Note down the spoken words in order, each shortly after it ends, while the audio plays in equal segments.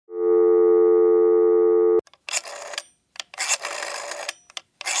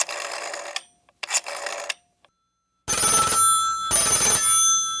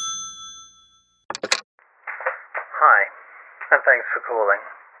calling.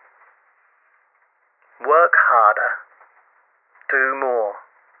 Work harder. Do more.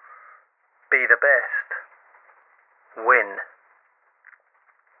 Be the best. Win.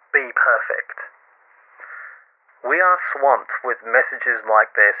 Be perfect. We are swamped with messages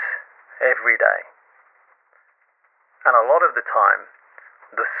like this every day. And a lot of the time,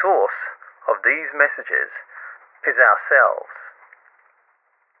 the source of these messages is ourselves.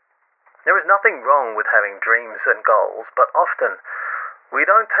 There is nothing wrong with having dreams and goals, but often we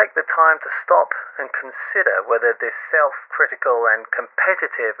don't take the time to stop and consider whether this self-critical and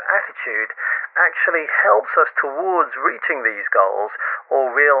competitive attitude actually helps us towards reaching these goals or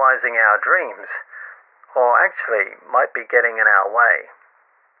realizing our dreams, or actually might be getting in our way.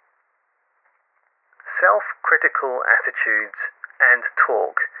 Self-critical attitudes and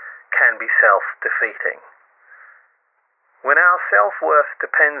talk can be self-defeating. When our self-worth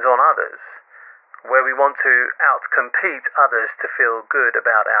depends on others, where we want to outcompete others to feel good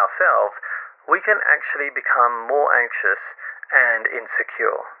about ourselves, we can actually become more anxious and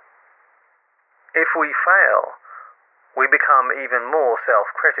insecure. If we fail, we become even more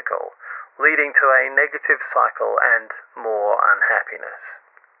self-critical, leading to a negative cycle and more unhappiness.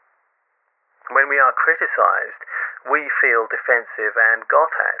 When we are criticized, we feel defensive and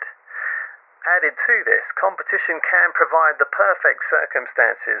got at. Added to this, competition can provide the perfect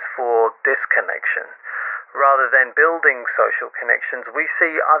circumstances for disconnection. Rather than building social connections, we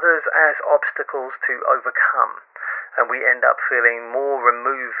see others as obstacles to overcome, and we end up feeling more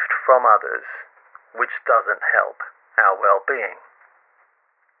removed from others, which doesn't help our well-being.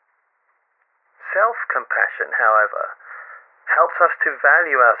 Self-compassion, however, helps us to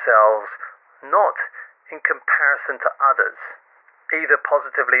value ourselves not in comparison to others, either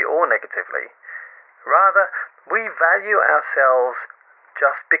positively or negatively. Rather, we value ourselves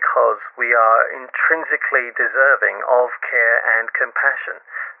just because we are intrinsically deserving of care and compassion,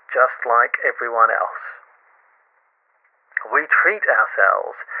 just like everyone else. We treat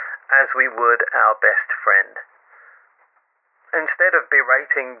ourselves as we would our best friend. Instead of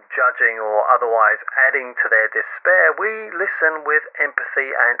berating, judging, or otherwise adding to their despair, we listen with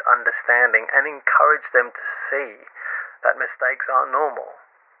empathy and understanding and encourage them to see that mistakes are normal.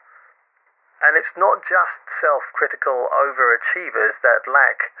 And it's not just self-critical overachievers that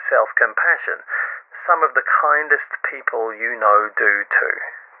lack self-compassion. Some of the kindest people you know do too.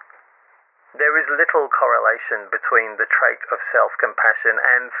 There is little correlation between the trait of self-compassion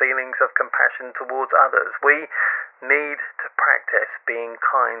and feelings of compassion towards others. We need to practice being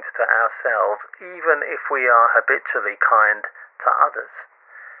kind to ourselves, even if we are habitually kind to others.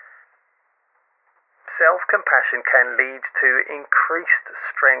 Self-compassion can lead to increased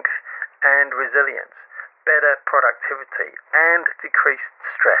strength and resilience, better productivity, and decreased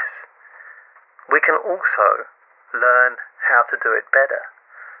stress. We can also learn how to do it better.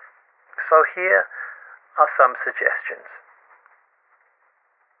 So here are some suggestions.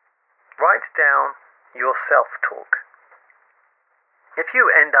 Write down your self-talk. If you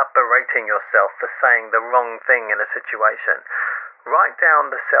end up berating yourself for saying the wrong thing in a situation, write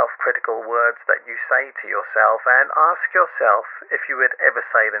down the self-critical words that you say to yourself and ask yourself if you would ever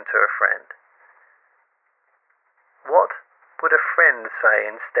say them to a friend. What would a friend say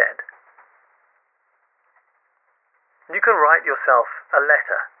instead? You can write yourself a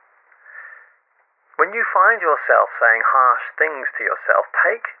letter. When you find yourself saying harsh things to yourself,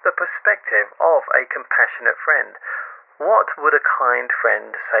 take the perspective of a compassionate friend. What would a kind friend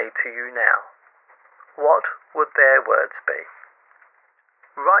say to you now? What would their words be?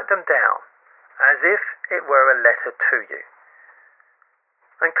 Write them down, as if it were a letter to you.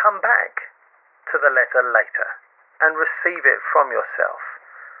 And come back to the letter later and receive it from yourself.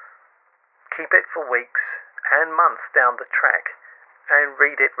 Keep it for weeks and months down the track and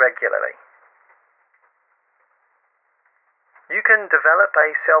read it regularly. You can develop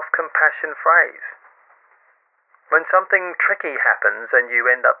a self-compassion phrase. When something tricky happens and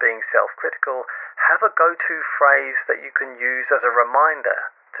you end up being self-critical, have a go-to phrase that you can use as a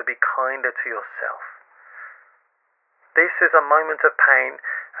reminder to be kinder to yourself. This is a moment of pain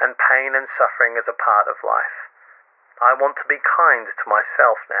and suffering is a part of life. I want to be kind to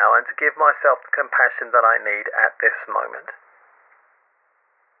myself now and to give myself the compassion that I need at this moment.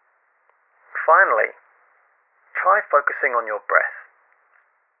 Finally, try focusing on your breath.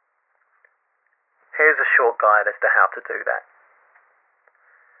 Here's a short guide as to how to do that.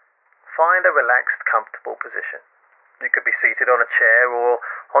 Find a relaxed, comfortable position. You could be seated on a chair or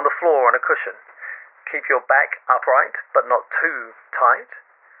on the floor on a cushion. Keep your back upright, but not too tight.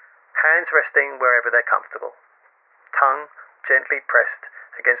 Hands resting wherever they're comfortable. Tongue gently pressed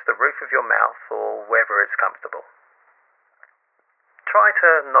against the roof of your mouth or wherever it's comfortable. try to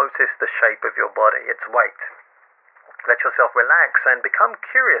notice the shape of your body, its weight. Let yourself relax and become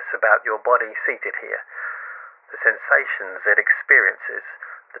curious about your body seated here, the sensations it experiences,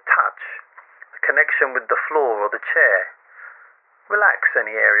 the touch, the connection with the floor or the chair. Relax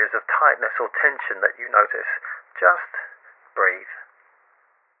any areas of tightness or tension that you notice. Just breathe.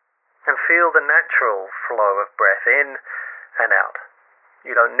 And feel the natural flow of breath in and out.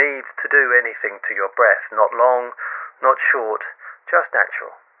 You don't need to do anything to your breath, not long, not short, just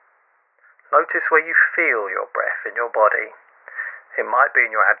natural. Notice where you feel your breath in your body. It might be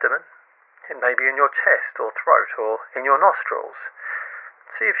in your abdomen, it may be in your chest or throat or in your nostrils.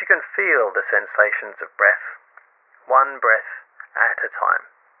 See if you can feel the sensations of breath, one breath at a time.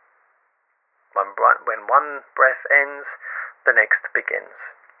 When one breath ends, the next begins.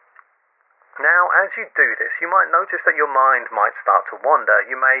 Now, as you do this, you might notice that your mind might start to wander.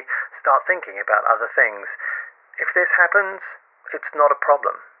 You may start thinking about other things. If this happens, it's not a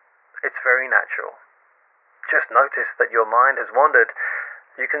problem. It's very natural. Just notice that your mind has wandered.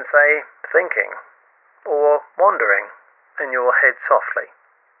 You can say thinking or wandering in your head softly.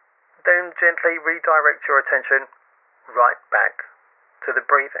 Then gently redirect your attention right back to the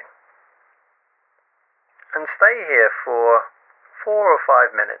breathing. And stay here for 4 or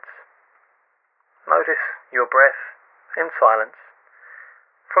 5 minutes. Notice your breath in silence.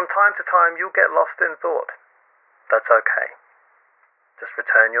 From time to time you'll get lost in thought. That's okay. Just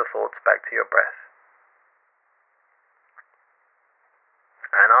return your thoughts back to your breath.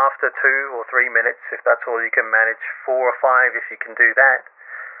 And after 2 or 3 minutes, if that's all you can manage, 4 or 5 if you can do that,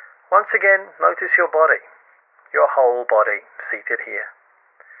 once again, notice your body, your whole body seated here.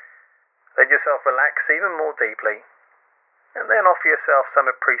 Let yourself relax even more deeply, and then offer yourself some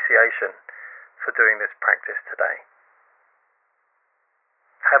appreciation for doing this practice today.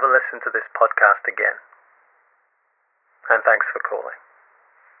 Have a listen to this podcast again, and thanks for calling.